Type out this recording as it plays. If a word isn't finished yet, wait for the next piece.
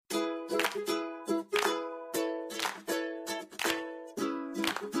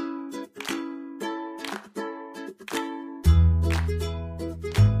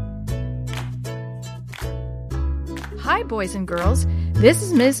Hi, boys and girls. This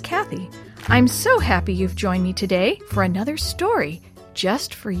is Ms. Kathy. I'm so happy you've joined me today for another story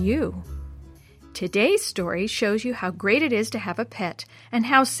just for you. Today's story shows you how great it is to have a pet and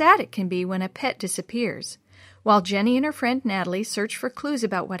how sad it can be when a pet disappears. While Jenny and her friend Natalie search for clues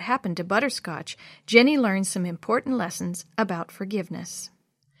about what happened to Butterscotch, Jenny learns some important lessons about forgiveness.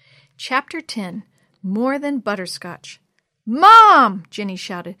 Chapter 10, More Than Butterscotch. "Mom!" Jenny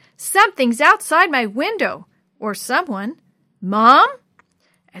shouted. "Something's outside my window!" Or someone. "Mom?"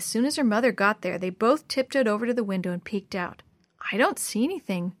 As soon as her mother got there, they both tiptoed over to the window and peeked out. "I don't see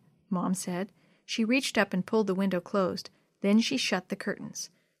anything," Mom said. She reached up and pulled the window closed. Then she shut the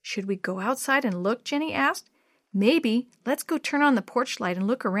curtains. "Should we go outside and look?" Jenny asked. "Maybe. Let's go turn on the porch light and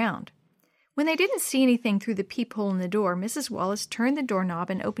look around." When they didn't see anything through the peephole in the door, Mrs. Wallace turned the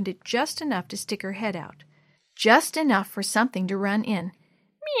doorknob and opened it just enough to stick her head out. Just enough for something to run in.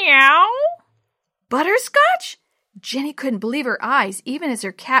 "Meow!" "Butterscotch?" Jenny couldn't believe her eyes, even as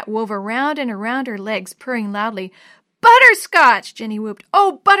her cat wove around and around her legs, purring loudly. "Butterscotch!" Jenny whooped.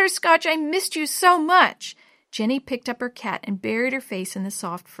 "Oh, Butterscotch, I missed you so much!" Jenny picked up her cat and buried her face in the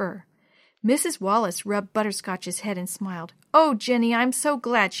soft fur. Mrs. Wallace rubbed Butterscotch's head and smiled. "Oh, Jenny, I'm so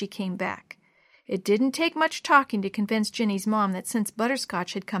glad she came back." It didn't take much talking to convince Jenny's mom that since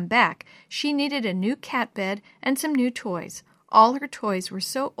Butterscotch had come back, she needed a new cat bed and some new toys. All her toys were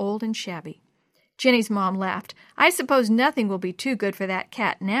so old and shabby. Jenny's mom laughed. "I suppose nothing will be too good for that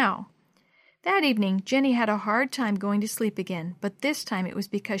cat now." That evening, Jenny had a hard time going to sleep again, but this time it was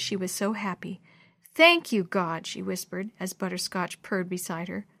because she was so happy. "Thank you, God," she whispered, as Butterscotch purred beside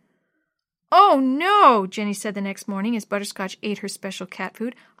her. "Oh, no," Jenny said the next morning as Butterscotch ate her special cat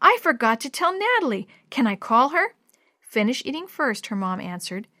food. "I forgot to tell Natalie. Can I call her?" "Finish eating first," her mom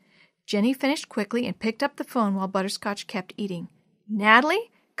answered. Jenny finished quickly and picked up the phone while Butterscotch kept eating.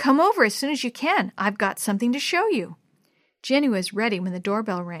 "Natalie? Come over as soon as you can. I've got something to show you." Jenny was ready when the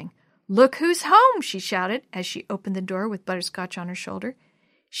doorbell rang. "Look who's home," she shouted as she opened the door with Butterscotch on her shoulder.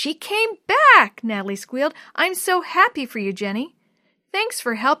 "She came back," Natalie squealed. "I'm so happy for you, Jenny." "Thanks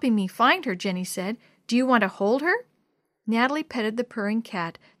for helping me find her," Jenny said. "Do you want to hold her?" Natalie petted the purring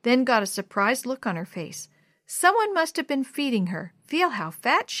cat, then got a surprised look on her face. "Someone must have been feeding her. Feel how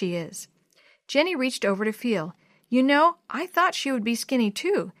fat she is." Jenny reached over to feel. "You know, I thought she would be skinny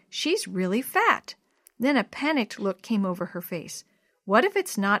too. She's really fat." Then a panicked look came over her face. "What if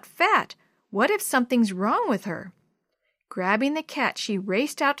it's not fat? What if something's wrong with her?" Grabbing the cat, she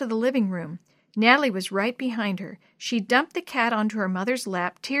raced out to the living room. Natalie was right behind her. She dumped the cat onto her mother's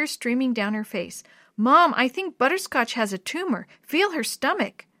lap, tears streaming down her face. "Mom, I think Butterscotch has a tumor. Feel her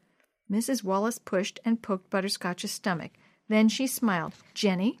stomach." Mrs. Wallace pushed and poked Butterscotch's stomach. Then she smiled.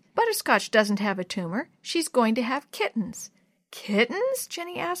 "Jenny, Butterscotch doesn't have a tumor. She's going to have kittens." "Kittens?"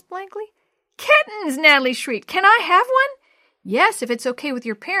 Jenny asked blankly. "Kittens!" Natalie shrieked. "Can I have one?" "Yes, if it's okay with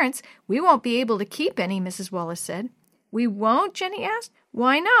your parents. We won't be able to keep any," Mrs. Wallace said. "We won't?" Jenny asked.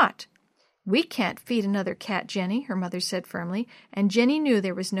 "Why not?" "We can't feed another cat, Jenny," her mother said firmly, and Jenny knew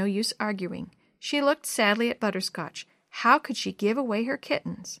there was no use arguing. She looked sadly at Butterscotch. How could she give away her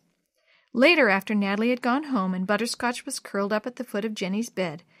kittens? Later, after Natalie had gone home and Butterscotch was curled up at the foot of Jenny's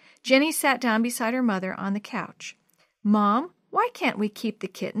bed, Jenny sat down beside her mother on the couch. "Mom, why can't we keep the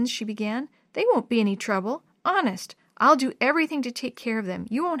kittens?" she began. "They won't be any trouble. Honest, I'll do everything to take care of them.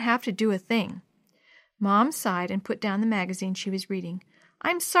 You won't have to do a thing." Mom sighed and put down the magazine she was reading.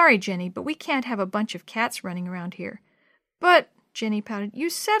 "I'm sorry, Jenny, but we can't have a bunch of cats running around here." "But," Jenny pouted, "you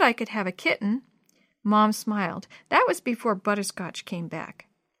said I could have a kitten." Mom smiled. That was before Butterscotch came back.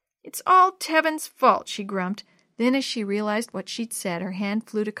 "It's all Tevin's fault," she grumped. Then as she realized what she'd said, her hand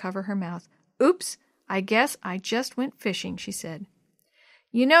flew to cover her mouth. "Oops, I guess I just went fishing," she said.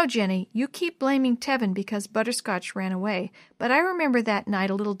 "You know, Jenny, you keep blaming Tevin because Butterscotch ran away, but I remember that night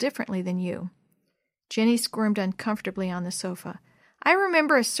a little differently than you." Jenny squirmed uncomfortably on the sofa. "I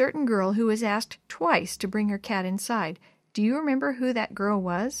remember a certain girl who was asked twice to bring her cat inside. Do you remember who that girl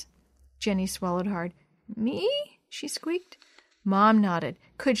was?" Jenny swallowed hard. "Me?" she squeaked. Mom nodded.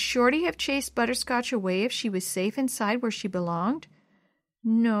 "Could Shorty have chased Butterscotch away if she was safe inside where she belonged?"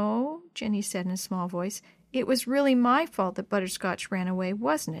 "No," Jenny said in a small voice. "It was really my fault that Butterscotch ran away,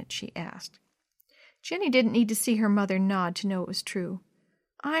 wasn't it?" she asked. Jenny didn't need to see her mother nod to know it was true.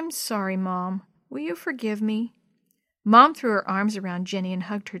 "I'm sorry, Mom. Will you forgive me?" Mom threw her arms around Jenny and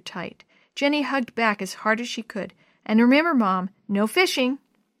hugged her tight. Jenny hugged back as hard as she could. "And remember, Mom, no fishing."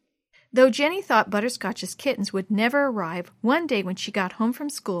 Though Jenny thought Butterscotch's kittens would never arrive, one day when she got home from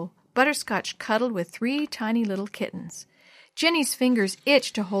school, Butterscotch cuddled with 3 tiny little kittens. Jenny's fingers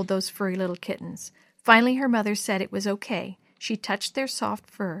itched to hold those furry little kittens. Finally, her mother said it was okay. She touched their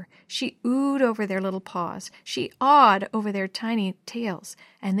soft fur. She oohed over their little paws. She awed over their tiny tails.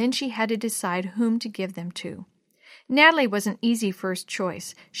 And then she had to decide whom to give them to. Natalie was an easy first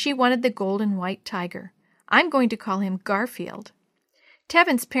choice. She wanted the gold and white tiger. I'm going to call him Garfield.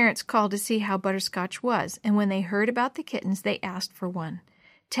 Tevin's parents called to see how Butterscotch was, and when they heard about the kittens, they asked for one.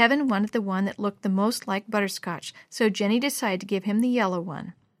 Tevin wanted the one that looked the most like Butterscotch, so Jenny decided to give him the yellow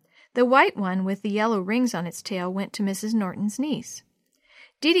one. The white one with the yellow rings on its tail went to Mrs. Norton's niece.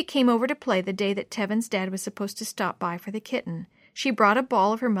 Dee Dee came over to play the day that Tevin's dad was supposed to stop by for the kitten. She brought a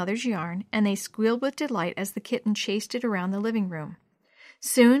ball of her mother's yarn, and they squealed with delight as the kitten chased it around the living room.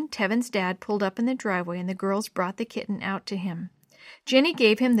 Soon, Tevin's dad pulled up in the driveway, and the girls brought the kitten out to him. Jenny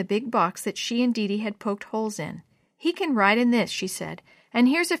gave him the big box that she and Dee Dee had poked holes in. "He can ride in this," she said, "and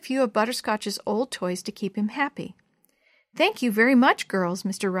here's a few of Butterscotch's old toys to keep him happy." "Thank you very much, girls,"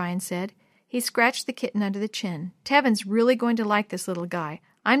 Mr. Ryan said. He scratched the kitten under the chin. "Tevin's really going to like this little guy.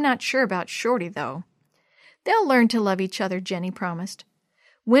 I'm not sure about Shorty, though." "They'll learn to love each other," Jenny promised.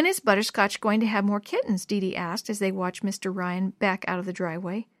 "When is Butterscotch going to have more kittens?" Dee Dee asked as they watched Mr. Ryan back out of the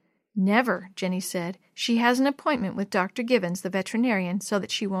driveway. "Never," Jenny said. "She has an appointment with Dr. Gibbons, the veterinarian, so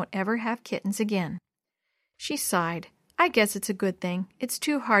that she won't ever have kittens again." She sighed. "I guess it's a good thing. It's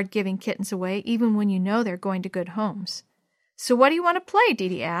too hard giving kittens away, even when you know they're going to good homes." "So what do you want to play?" Dee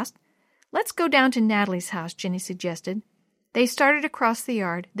Dee asked. "Let's go down to Natalie's house," Jenny suggested. They started across the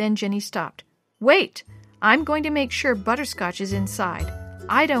yard, then Jenny stopped. "Wait! I'm going to make sure Butterscotch is inside.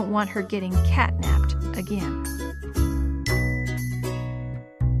 I don't want her getting catnapped again."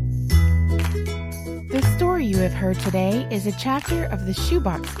 The story you have heard today is a chapter of the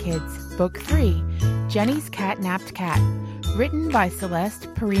Shoebox Kids, Book 3, Jenny's Catnapped Cat, written by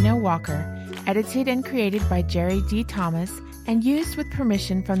Celeste Perino Walker, edited and created by Jerry D. Thomas, and used with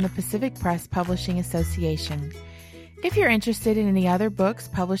permission from the Pacific Press Publishing Association. If you're interested in any other books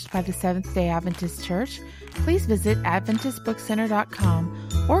published by the Seventh-day Adventist Church, please visit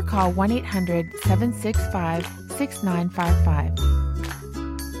AdventistBookCenter.com or call 1-800-765-6955.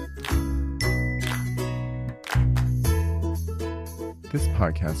 This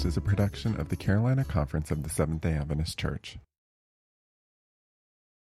podcast is a production of the Carolina Conference of the Seventh-day Adventist Church.